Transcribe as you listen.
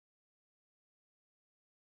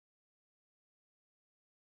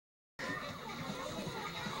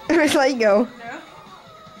Just let you go.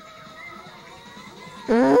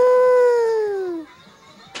 No.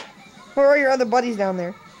 Where are your other buddies down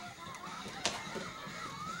there?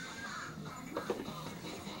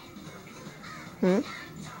 This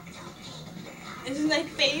is my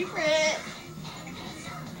favorite.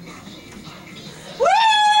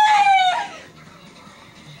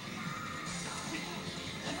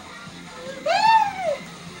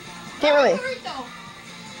 Can't really.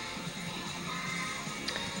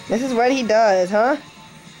 This is what he does, huh?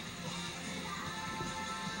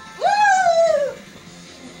 Woo!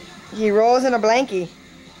 He rolls in a blankie.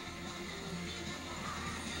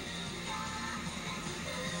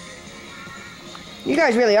 You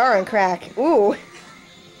guys really are on crack. Ooh.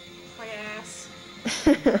 My ass.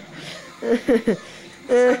 It's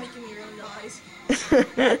not making me really nice.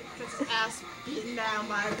 That's his ass beaten down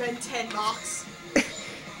by a Ben 10 box.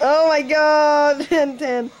 Oh my god. Ben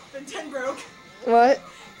 10. Ben 10 broke. What?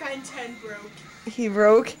 Ben 10 broke. He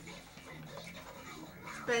broke?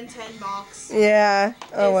 Ben 10 box. Yeah.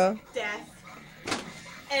 Oh well. Death.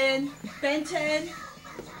 And Ben 10,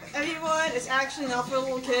 everyone, is actually not for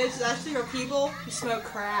little kids. It's actually for people who smoke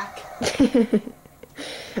crack.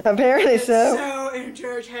 Apparently It's so. so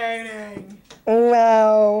entertaining.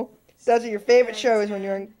 Wow. Those are your favorite shows when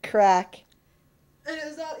you're on crack. And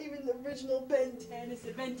it's not even the original Ben 10, it's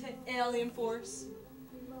the Ben 10 Alien Force.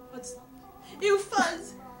 What's... Ew,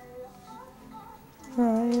 fuzz!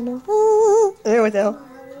 There what the hell?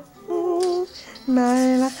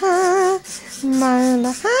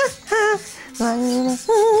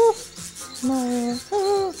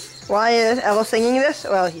 Why is Ella singing this?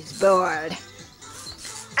 Well, he's bored.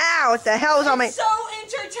 Ow, what the hell is on my... It's so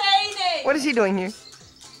entertaining! What is he doing here?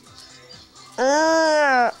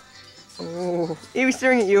 Oh, he was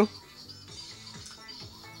staring at you.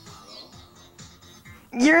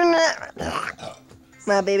 You're not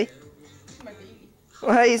my baby. My baby.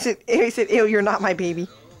 Well, he said, ew, you're not my baby.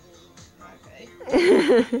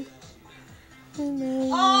 Okay.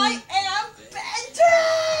 I am Ben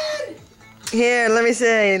 10! Here, let me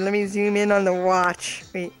say, let me zoom in on the watch.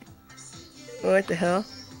 Wait. What the hell?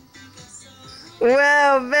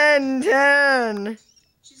 Wow, Ben 10!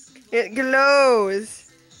 It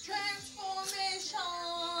glows. Transformation!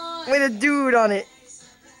 With a dude on it.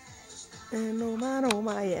 No man, no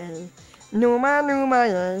man. No man, no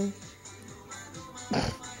man.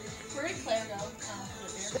 Where did Claire go?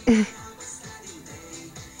 Oh,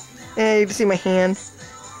 Yeah, you can see my hand.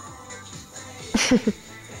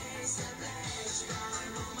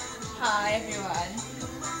 Hi, everyone.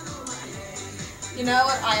 You know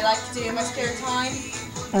what I like to do in my spare time?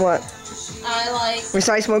 What?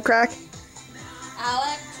 Besides smoke crack? I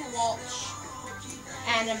like to watch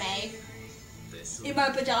anime in my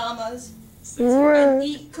pajamas and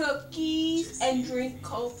eat cookies and drink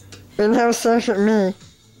Coke. And have sex with me.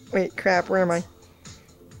 Wait, crap, where am I?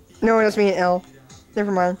 No, that's me and L.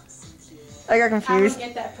 Never mind. I got I don't confused.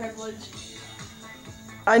 get that privilege.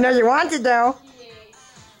 I know you wanted though. Yay.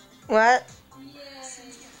 What? Yay.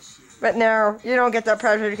 But no, you don't get that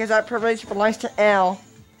privilege because that privilege belongs to L.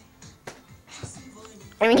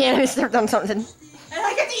 And we can't even step on something. And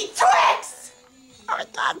I get to eat Twix! Oh my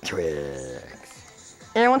god, Twix.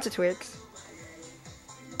 And I want a Twix.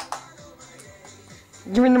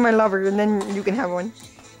 Give it to my lover and then you can have one.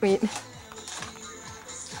 Wait.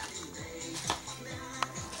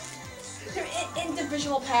 They're in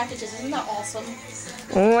individual packages, isn't that awesome?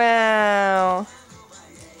 Wow.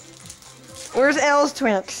 Where's L's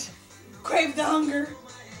Twix? Crave the hunger.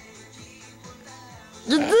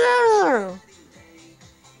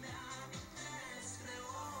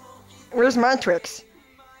 Where's my Twix?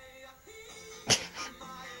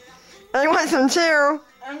 I want some too.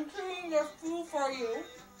 I'm cleaning the food for you.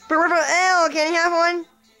 But what about L? Can he have one?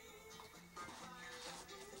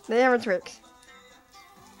 They have a Twix.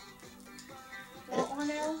 Want one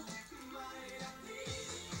now?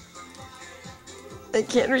 I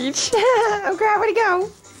can't reach. Oh crap, where'd he go?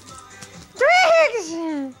 Twix!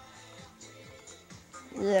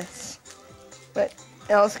 Yes. But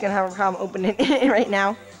L's gonna have a problem opening it right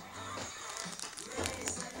now.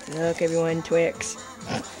 Look, everyone, Twix.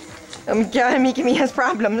 Oh my god, Mikami has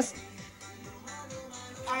problems.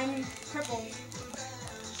 I'm crippled.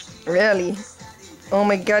 Really? Oh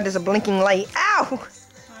my god, there's a blinking light. Ow!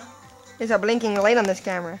 Huh? There's a blinking light on this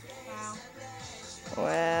camera. Wow.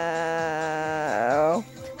 Wow.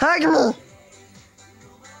 Hug me!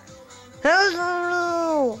 Hug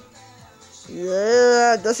me!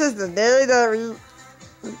 Yeah, this is the day that we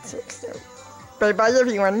fix it. Bye-bye,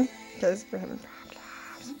 everyone, because we're having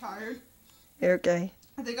problems. I'm tired. Okay.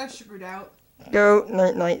 I think I sugared out. Go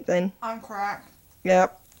night-night then. I'm crack.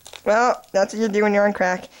 Yep. Well, that's what you do when you're on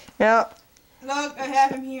crack. Well, Look, I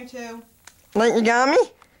have him here too. like you got me?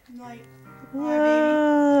 Like,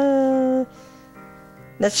 baby.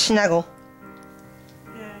 Let's snuggle.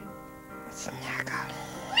 Yeah. Snuggle.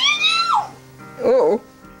 Oh.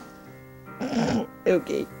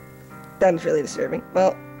 Okay. That's really disturbing.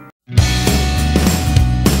 Well.